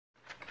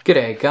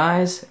G'day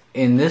guys,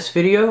 in this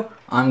video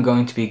I'm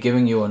going to be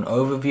giving you an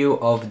overview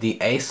of the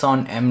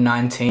Aoson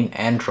M19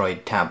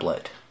 Android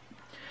tablet.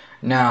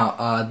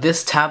 Now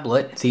this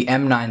tablet, the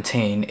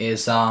M19,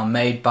 is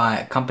made by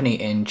a company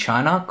in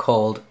China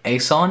called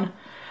Aoson.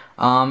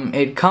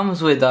 It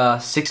comes with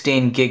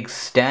 16 gigs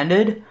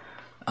standard,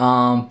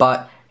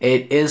 but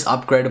it is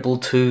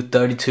upgradable to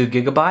 32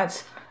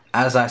 gigabytes.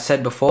 As I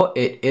said before,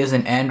 it is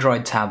an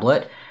Android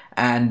tablet,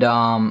 and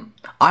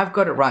I've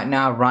got it right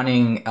now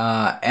running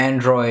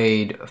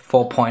Android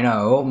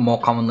 4.0,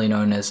 more commonly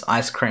known as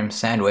Ice Cream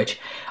Sandwich.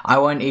 I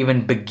won't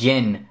even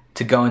begin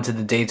to go into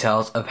the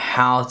details of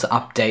how to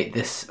update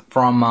this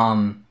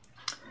from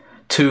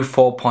to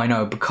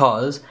 4.0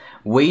 because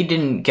we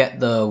didn't get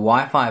the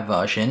Wi-Fi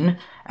version,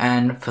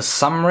 and for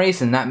some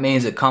reason that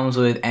means it comes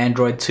with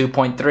Android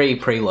 2.3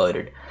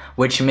 preloaded,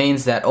 which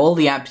means that all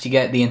the apps you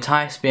get, the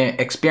entire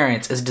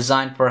experience is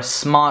designed for a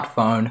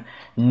smartphone,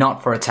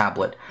 not for a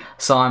tablet.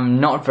 So I'm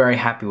not very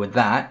happy with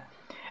that.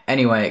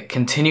 Anyway,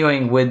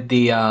 continuing with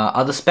the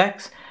other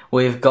specs,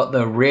 we've got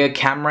the rear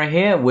camera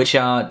here, which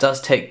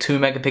does take 2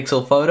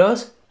 megapixel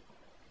photos.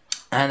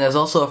 And there's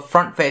also a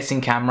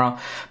front-facing camera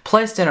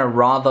placed in a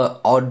rather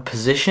odd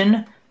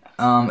position,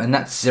 and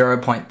that's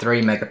 0.3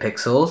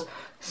 megapixels.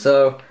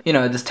 So, you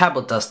know, this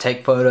tablet does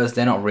take photos.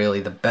 They're not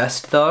really the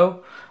best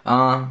though.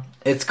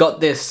 It's got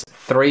this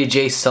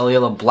 3G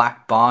cellular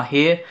black bar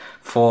here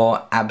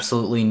for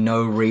absolutely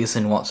no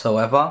reason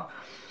whatsoever.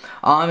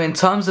 In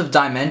terms of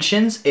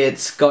dimensions,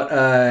 it's got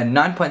a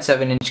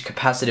 9.7-inch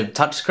capacitive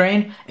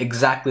touchscreen,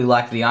 exactly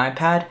like the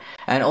iPad,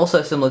 and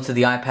also similar to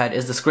the iPad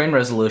is the screen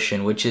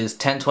resolution, which is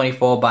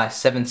 1024 by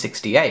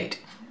 768.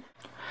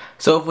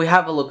 So if we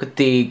have a look at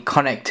the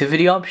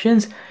connectivity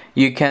options,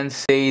 you can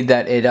see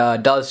that it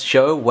does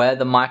show where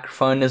the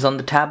microphone is on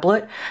the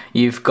tablet.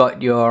 You've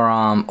got your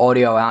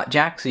audio out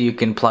jack, so you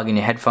can plug in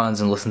your headphones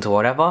and listen to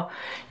whatever.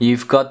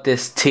 You've got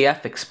this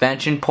TF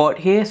expansion port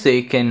here, so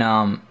you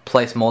can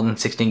place more than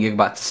 16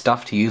 gigabytes of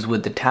stuff to use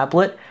with the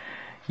tablet.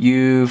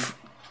 You've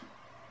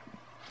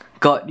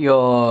got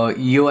your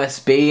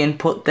USB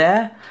input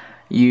there.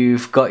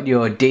 You've got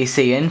your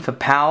DC in for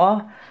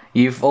power.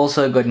 You've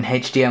also got an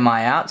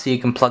HDMI out, so you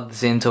can plug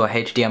this into a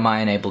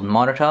HDMI enabled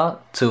monitor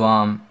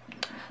to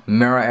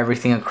mirror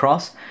everything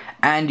across,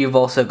 and you've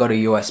also got a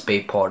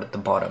USB port at the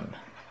bottom.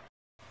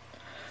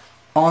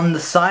 On the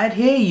side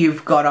here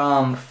you've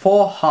got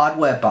 4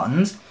 hardware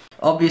buttons.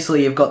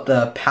 Obviously you've got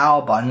the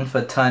power button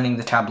for turning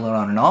the tablet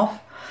on and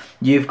off.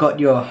 You've got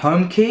your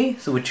home key,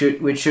 so which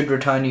should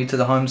return you to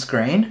the home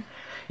screen.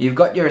 You've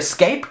got your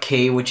escape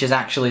key, which is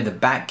actually the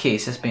back key,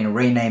 so it's been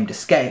renamed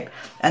escape.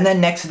 And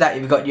then next to that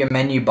you've got your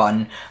menu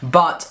button.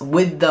 But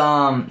with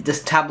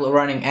this tablet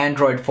running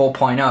Android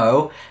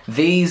 4.0,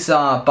 these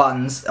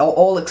buttons,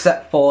 all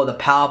except for the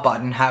power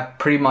button, have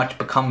pretty much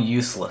become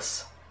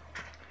useless.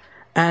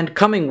 And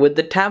coming with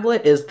the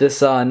tablet is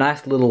this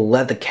nice little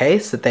leather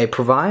case that they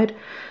provide.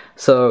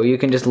 So you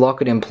can just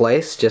lock it in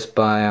place just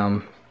by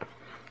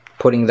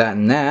putting that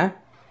in there.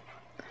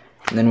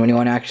 And then when you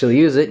want to actually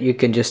use it, you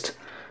can just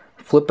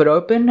flip it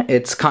open.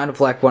 It's kind of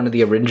like one of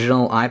the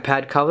original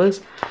iPad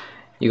covers.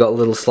 You got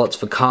little slots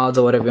for cards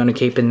or whatever you want to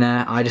keep in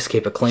there. I just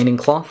keep a cleaning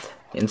cloth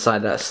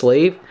inside that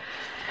sleeve.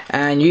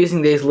 And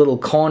using these little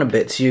corner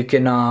bits, you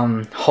can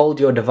hold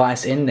your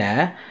device in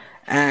there.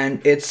 And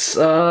it's,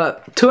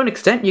 to an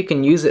extent, you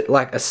can use it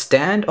like a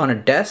stand on a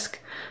desk.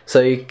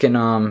 So you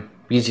can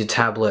use your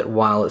tablet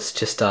while it's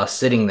just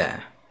sitting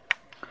there.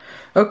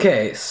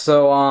 Okay,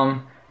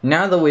 so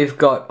now that we've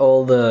got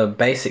all the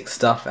basic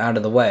stuff out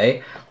of the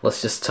way,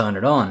 let's just turn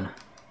it on.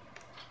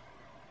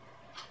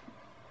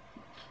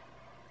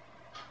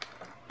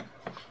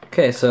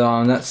 Okay,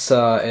 so that's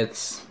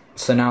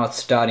so now it's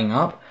starting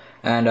up,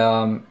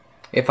 and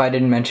if I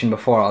didn't mention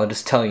before, I'll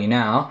just tell you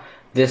now.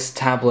 This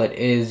tablet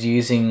is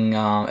using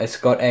it's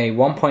got a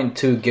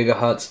 1.2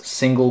 GHz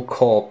single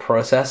core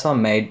processor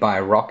made by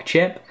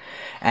Rockchip,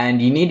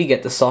 and you need to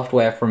get the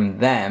software from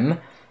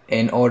them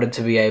in order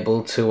to be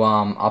able to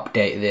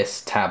update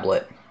this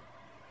tablet.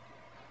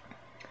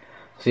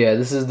 So yeah,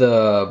 this is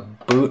the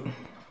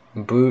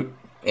boot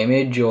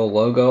image or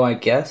logo, I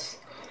guess.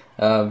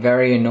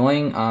 Very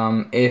annoying.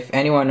 If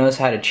anyone knows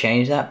how to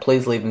change that,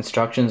 please leave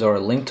instructions or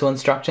a link to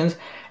instructions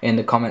in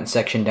the comment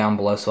section down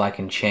below so I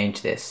can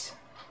change this.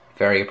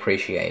 Very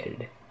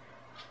appreciated.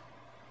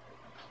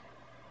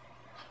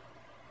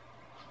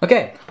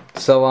 Okay,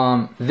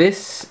 so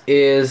this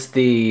is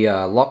the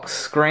lock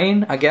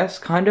screen, I guess,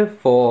 kind of,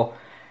 for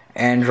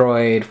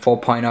Android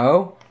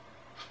 4.0.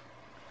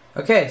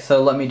 Okay,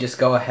 so let me just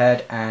go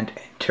ahead and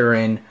enter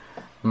in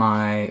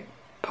my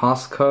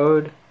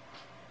passcode.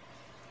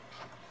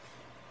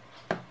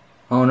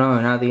 Oh no,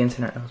 now the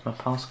internet knows my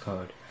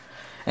passcode.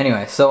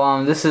 Anyway,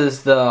 so this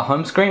is the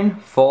home screen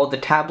for the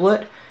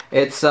tablet.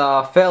 It's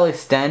fairly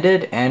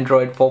standard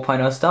Android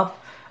 4.0 stuff.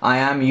 I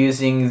am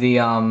using the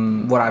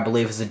what I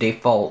believe is the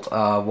default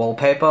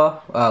wallpaper,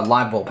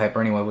 live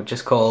wallpaper anyway, which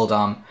is called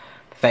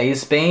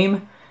Phase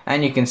Beam.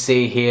 And you can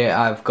see here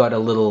I've got a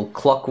little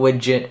clock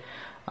widget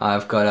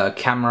I've got a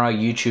camera,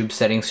 YouTube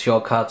settings,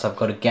 shortcuts. I've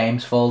got a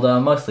games folder,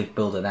 mostly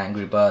built at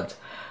Angry Birds.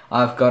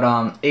 I've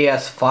got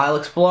ES File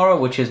Explorer,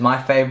 which is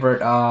my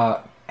favorite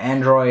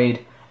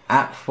Android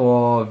app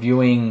for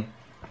viewing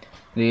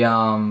the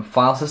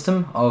file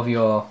system of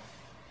your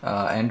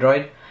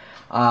Android.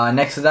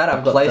 Next to that,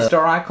 I've got the Play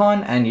Store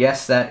icon, and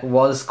yes, that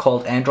was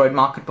called Android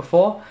Market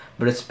before,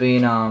 but it's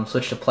been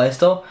switched to Play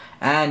Store.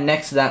 And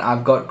next to that,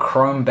 I've got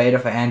Chrome Beta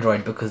for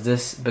Android because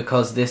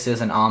this is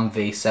an ARM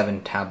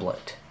v7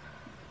 tablet.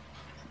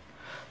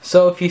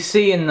 So if you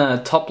see in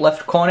the top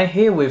left corner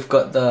here, we've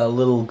got the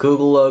little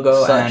Google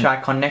logo and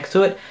icon next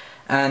to it,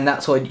 and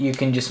that's what you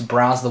can just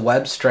browse the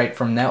web straight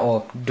from there,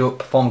 or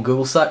perform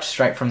Google search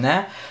straight from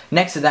there.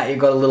 Next to that, you've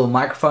got a little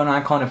microphone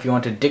icon if you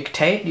want to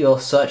dictate your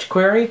search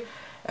query.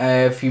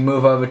 If you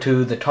move over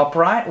to the top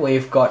right,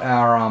 we've got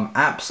our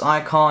apps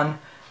icon,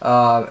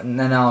 and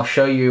then I'll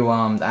show you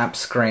the app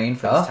screen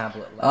for this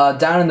tablet.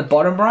 Down in the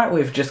bottom right,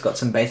 we've just got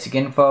some basic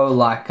info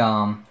like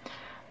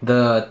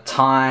the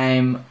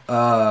time,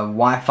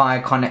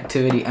 Wi-Fi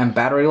connectivity, and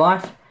battery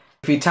life.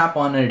 If you tap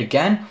on it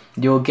again,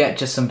 you'll get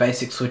just some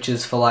basic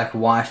switches for like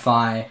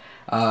Wi-Fi,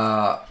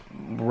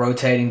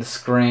 rotating the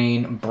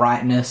screen,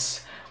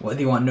 brightness, whether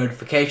you want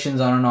notifications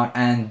on or not,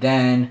 and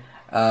then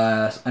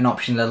an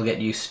option that'll get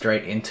you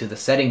straight into the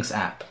settings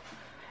app.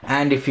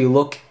 And if you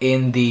look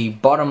in the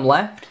bottom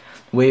left,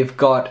 we've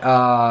got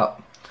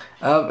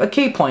a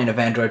key point of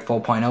Android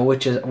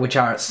 4.0, which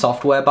are its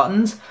software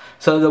buttons.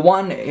 So the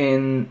one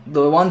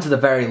to the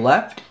very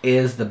left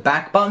is the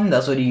back button.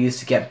 That's what you use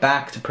to get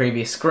back to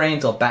previous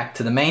screens or back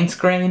to the main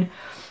screen.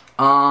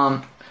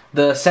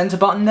 The center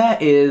button there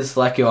is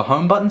like your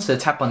home button, so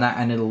tap on that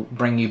and it'll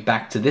bring you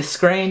back to this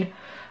screen.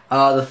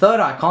 The third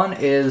icon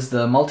is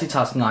the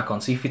multitasking icon.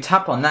 So if you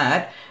tap on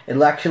that,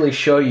 it'll actually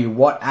show you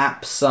what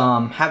apps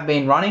have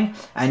been running,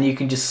 and you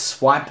can just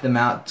swipe them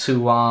out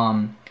to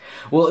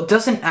well, it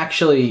doesn't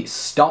actually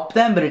stop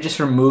them, but it just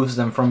removes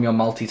them from your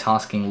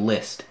multitasking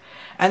list.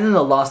 And then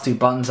the last two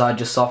buttons are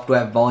just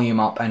software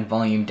volume up and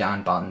volume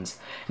down buttons.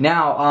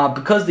 Now,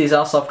 because these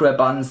are software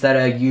buttons that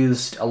are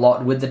used a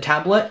lot with the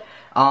tablet,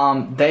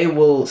 they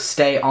will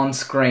stay on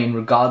screen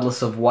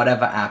regardless of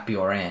whatever app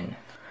you're in.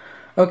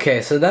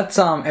 Okay, so that's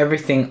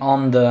everything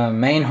on the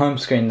main home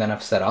screen that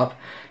I've set up.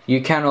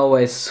 You can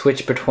always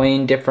switch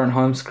between different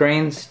home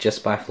screens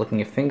just by flicking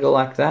your finger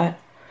like that,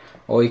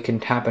 or you can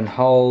tap and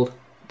hold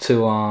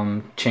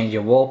to change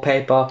your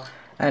wallpaper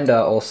and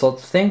all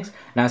sorts of things.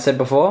 Now, I said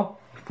before,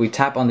 if we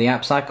tap on the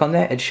apps icon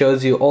there, it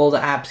shows you all the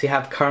apps you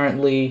have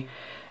currently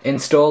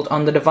installed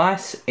on the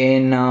device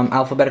in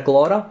alphabetical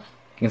order.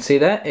 You can see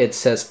there, it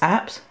says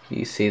apps.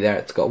 You see there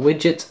it's got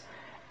widgets,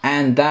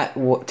 and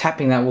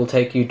tapping that will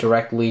take you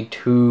directly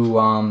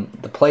to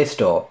the Play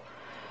Store.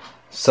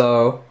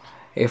 So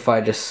if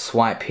I just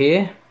swipe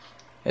here,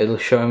 it'll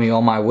show me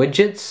all my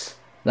widgets.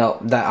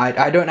 Now,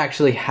 I don't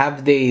actually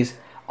have these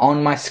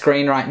on my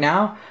screen right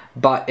now,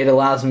 but it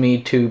allows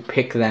me to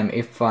pick them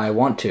if I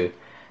want to.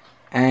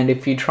 And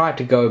if you try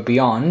to go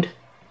beyond,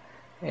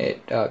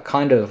 it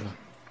kind of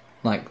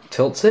like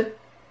tilts it.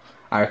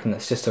 I reckon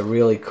that's just a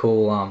really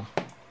cool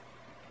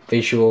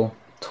visual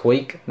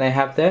tweak they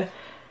have there.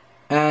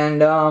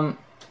 And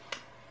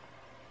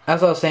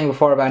as I was saying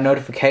before about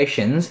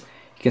notifications,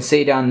 you can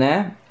see down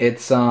there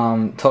it's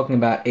talking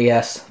about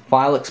ES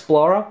File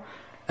Explorer,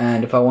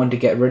 and if I want to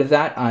get rid of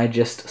that, I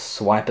just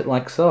swipe it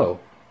like so.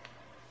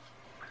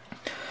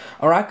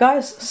 Alright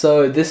guys,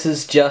 so this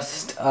is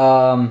just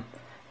an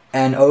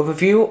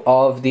overview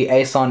of the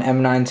Aoson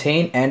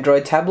M19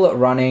 Android tablet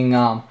running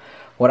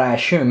what I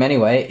assume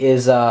anyway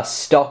is a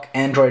stock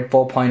Android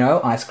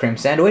 4.0 ice cream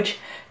sandwich.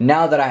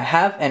 Now that I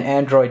have an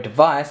Android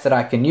device that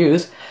I can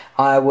use,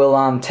 I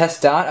will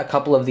test out a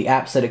couple of the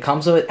apps that it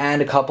comes with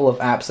and a couple of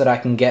apps that I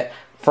can get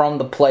from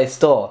the Play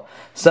Store.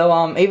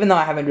 So even though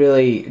I haven't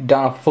really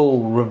done a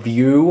full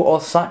review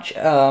or such,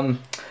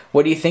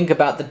 what do you think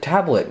about the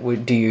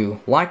tablet? Do you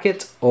like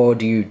it or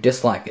do you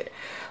dislike it?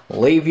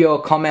 Leave your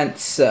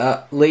comments,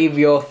 leave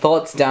your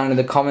thoughts down in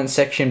the comment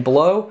section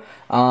below.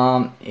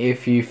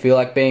 If you feel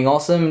like being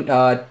awesome,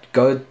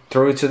 go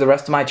through to the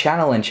rest of my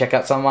channel and check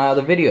out some of my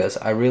other videos.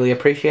 I really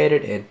appreciate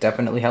it. It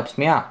definitely helps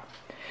me out.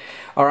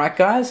 Alright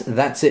guys,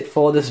 that's it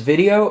for this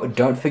video.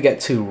 Don't forget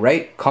to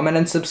rate, comment,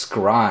 and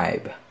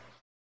subscribe.